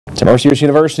To Mercyhurst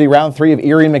University, round 3 of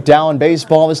Erie and McDowell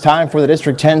baseball. This time for the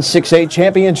District 10 6A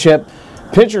championship.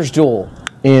 Pitchers duel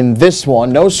in this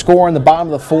one. No score in the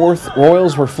bottom of the 4th.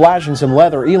 Royals were flashing some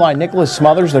leather. Eli Nicholas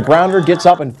smothers the grounder, gets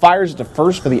up and fires it to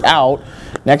first for the out.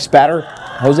 Next batter,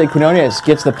 Jose Quinones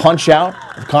gets the punch out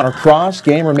of Connor Cross.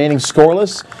 Game remaining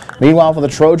scoreless. Meanwhile, for the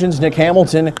Trojans, Nick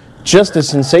Hamilton, just as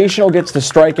sensational, gets the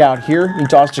strikeout here. He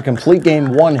tossed a complete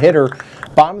game one-hitter.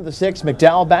 Bottom of the 6th,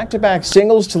 McDowell back-to-back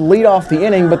singles to lead off the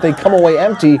inning, but they come away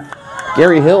empty.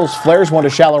 Gary Hills flares one to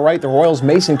shallow right. The Royals'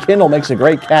 Mason Kindle makes a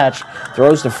great catch,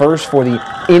 throws to first for the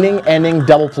inning-ending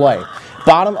double play.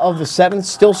 Bottom of the 7th,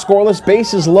 still scoreless,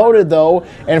 bases loaded though,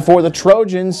 and for the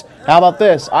Trojans, how about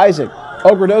this? Isaac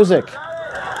Ogradozic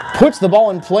puts the ball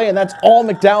in play, and that's all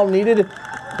McDowell needed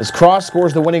as Cross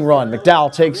scores the winning run.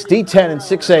 McDowell takes D-10 and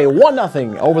 6A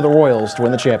 1-0 over the Royals to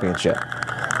win the championship.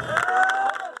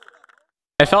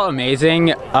 It felt amazing.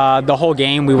 The whole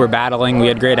game we were battling. We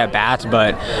had great at-bats,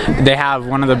 but they have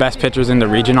one of the best pitchers in the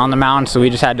region on the mound, so we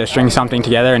just had to string something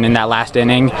together, and in that last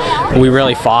inning, we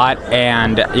really fought,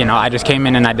 and I just came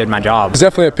in and I did my job. It's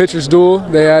definitely a pitcher's duel.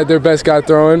 They had their best guy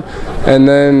throwing, and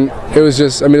then it was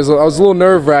just, I was a little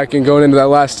nerve-wracking going into that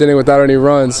last inning without any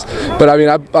runs, but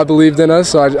I believed in us,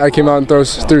 so I came out and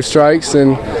threw strikes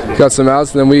and got some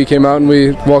outs, and then we came out and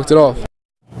we walked it off.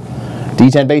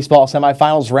 D-10 baseball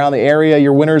semifinals around the area.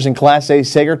 Your winners in Class A,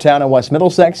 Sagertown and West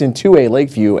Middlesex, in 2A,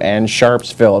 Lakeview and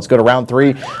Sharpsville. Let's go to round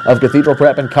 3 of Cathedral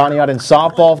Prep and Conneaut in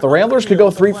softball. If the Ramblers could go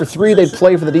 3 for 3, they'd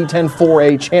play for the D-10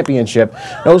 4A championship.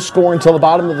 No score until the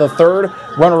bottom of the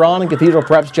 3rd. Runner on in Cathedral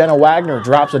Prep's Jenna Wagner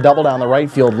drops a double down the right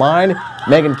field line.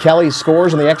 Megan Kelly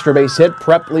scores on the extra base hit.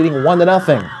 Prep leading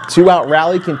 1-0. 2-out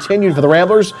rally continued for the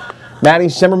Ramblers. Maddie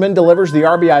Simmerman delivers the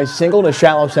RBI single to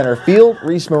shallow center field.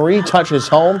 Reese Marie touches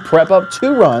home. Prep up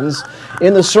 2 runs.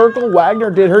 In the circle, Wagner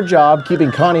did her job,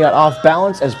 keeping Conneaut off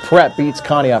balance as Prep beats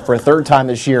Conneaut for a 3rd time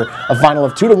this year. A final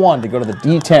of 2-1 to go to the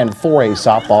D-10 4A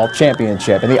softball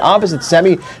championship. In the opposite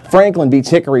semi, Franklin beats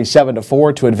Hickory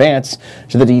 7-4 to advance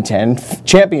to the D-10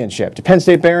 championship. To Penn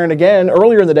State Barron again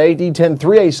earlier in the day, D-10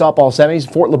 3A softball semis.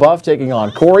 Fort LaBeouf taking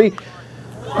on Corey.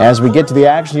 As we get to the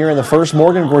action here in the first,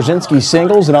 Morgan Gorzinski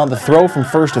singles, and on the throw from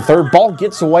first to 3rd, ball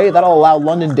gets away. That'll allow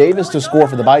London Davis to score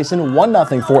for the Bison.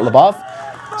 1-0 Fort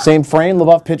LaBeouf. Same frame,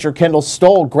 LaBeouf pitcher Kendall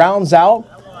Stoll grounds out,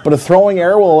 but a throwing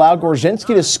error will allow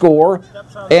Gorzinski to score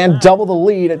and double the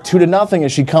lead at 2-0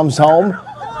 as she comes home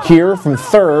here from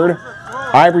 3rd.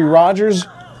 Ivory Rogers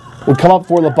would come up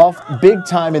for LaBeouf big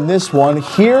time in this one.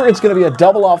 Here it's going to be a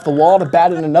double off the wall to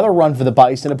bat in another run for the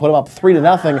Bison to put them up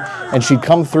 3-0, and she'd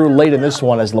come through late in this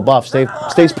one as LaBeouf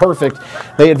stays perfect.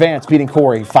 They advance, beating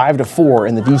Corey 5-4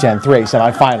 in the D-10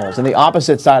 3A semifinals. In the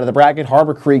opposite side of the bracket,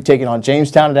 Harbor Creek taking on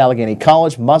Jamestown at Allegheny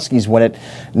College. Muskies win it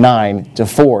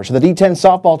 9-4. So the D-10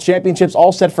 softball championships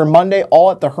all set for Monday, all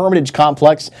at the Hermitage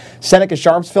Complex. Seneca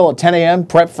Sharpsville at 10 a.m.,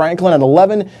 Prep Franklin at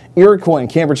 11, Iroquois and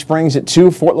Cambridge Springs at 2,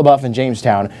 Fort LaBeouf and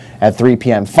Jamestown at 3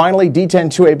 p.m. Finally, D-10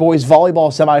 2A boys volleyball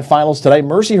semifinals today.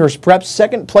 Mercyhurst Prep's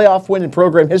 2nd playoff win in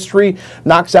program history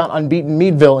knocks out unbeaten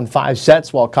Meadville in 5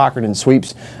 sets, while Cochrane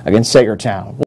sweeps against Sagertown.